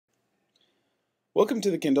Welcome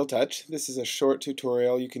to the Kindle Touch. This is a short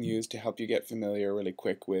tutorial you can use to help you get familiar really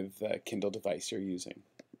quick with the Kindle device you're using.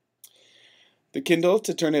 The Kindle,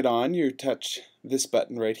 to turn it on, you touch this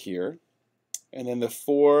button right here, and then the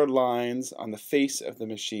four lines on the face of the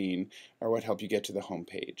machine are what help you get to the home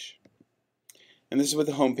page. And this is what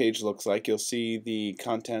the home page looks like. You'll see the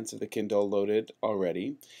contents of the Kindle loaded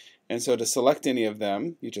already. And so to select any of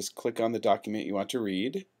them, you just click on the document you want to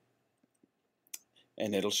read,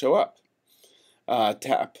 and it'll show up.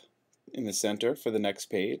 Tap in the center for the next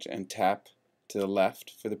page and tap to the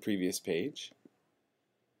left for the previous page.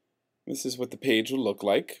 This is what the page will look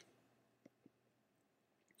like.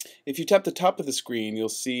 If you tap the top of the screen, you'll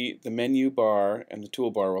see the menu bar and the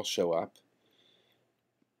toolbar will show up.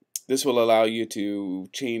 This will allow you to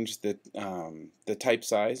change the type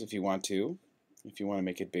size if you want to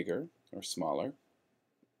make it bigger or smaller.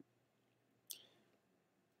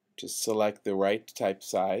 Just select the right type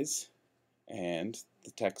size and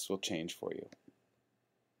the text will change for you.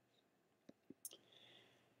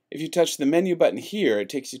 If you touch the menu button here, it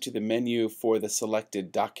takes you to the menu for the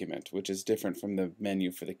selected document, which is different from the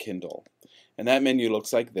menu for the Kindle. And that menu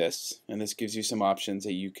looks like this, and this gives you some options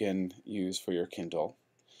that you can use for your Kindle,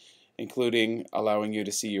 including allowing you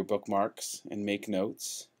to see your bookmarks and make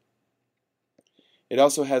notes. It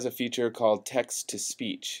also has a feature called text to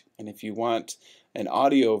speech, and if you want an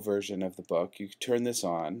audio version of the book, you turn this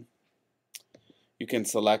on. You can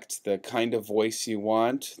select the kind of voice you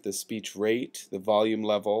want, the speech rate, the volume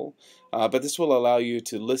level, but this will allow you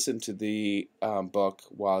to listen to the book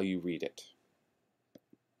while you read it.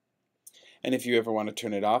 And if you ever want to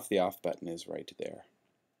turn it off, the off button is right there.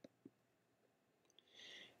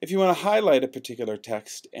 If you want to highlight a particular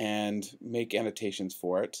text and make annotations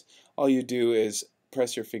for it, all you do is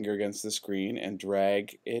press your finger against the screen and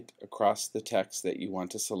drag it across the text that you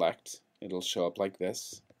want to select. It'll show up like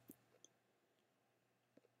this.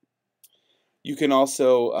 You can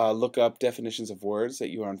also look up definitions of words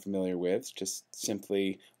that you are unfamiliar with. Just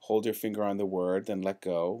simply hold your finger on the word, then let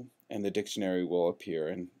go, and the dictionary will appear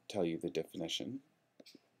and tell you the definition.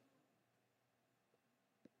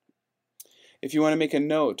 If you want to make a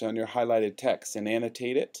note on your highlighted text and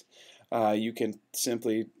annotate it, you can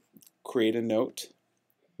simply create a note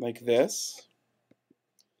like this.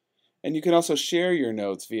 And you can also share your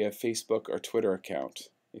notes via Facebook or Twitter account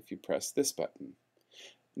if you press this button.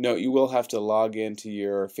 Note, you will have to log into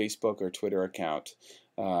your Facebook or Twitter account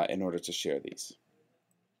in order to share these.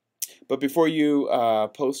 But before you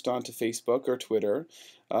post onto Facebook or Twitter,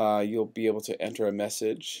 you'll be able to enter a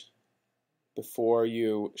message before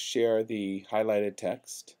you share the highlighted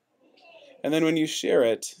text. And then when you share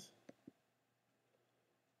it,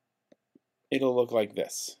 it'll look like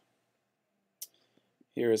this.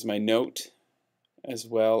 Here is my note, as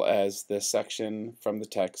well as the section from the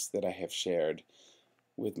text that I have shared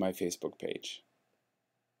with my Facebook page.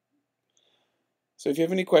 So if you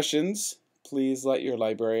have any questions, please let your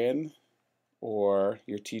librarian or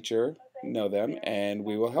your teacher know them and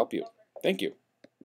we will help you. Thank you.